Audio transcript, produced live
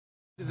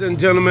Ladies and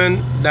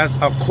gentlemen, that's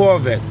a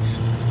Corvette.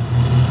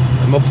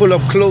 I'm gonna pull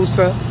up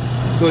closer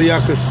so y'all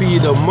can see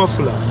the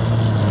muffler.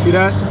 See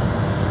that?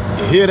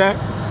 You hear that?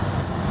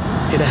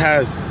 It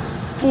has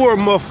 4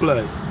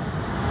 mufflers.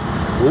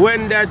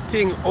 When that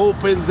thing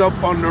opens up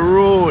on the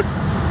road,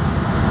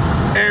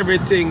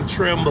 everything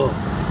tremble.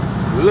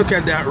 Look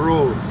at that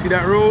road. See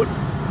that road?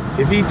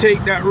 If he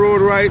take that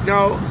road right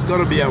now, it's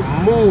gonna be a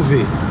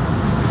movie.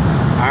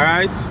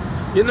 Alright?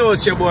 You know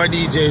it's your boy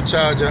DJ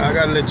Charger. I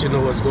gotta let you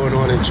know what's going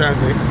on in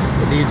traffic.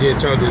 The DJ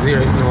Charger's here,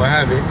 you know what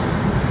have it.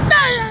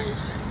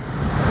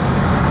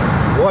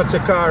 Watch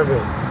your car,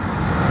 man.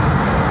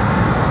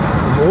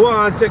 I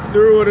want to take the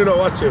road and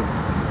watch him.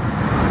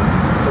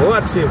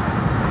 Watch him.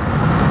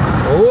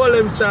 Hold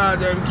him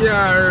charge him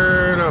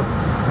car now.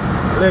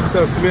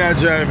 Lexus me a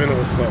driving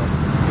also.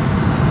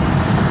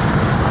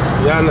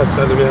 You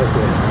understand me I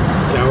say?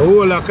 You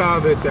hold a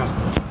Corvette here.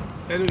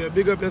 Anyway,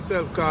 big up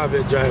yourself,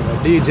 Corvette driver.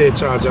 DJ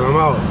Charger, I'm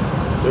out.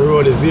 The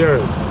road is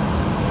yours.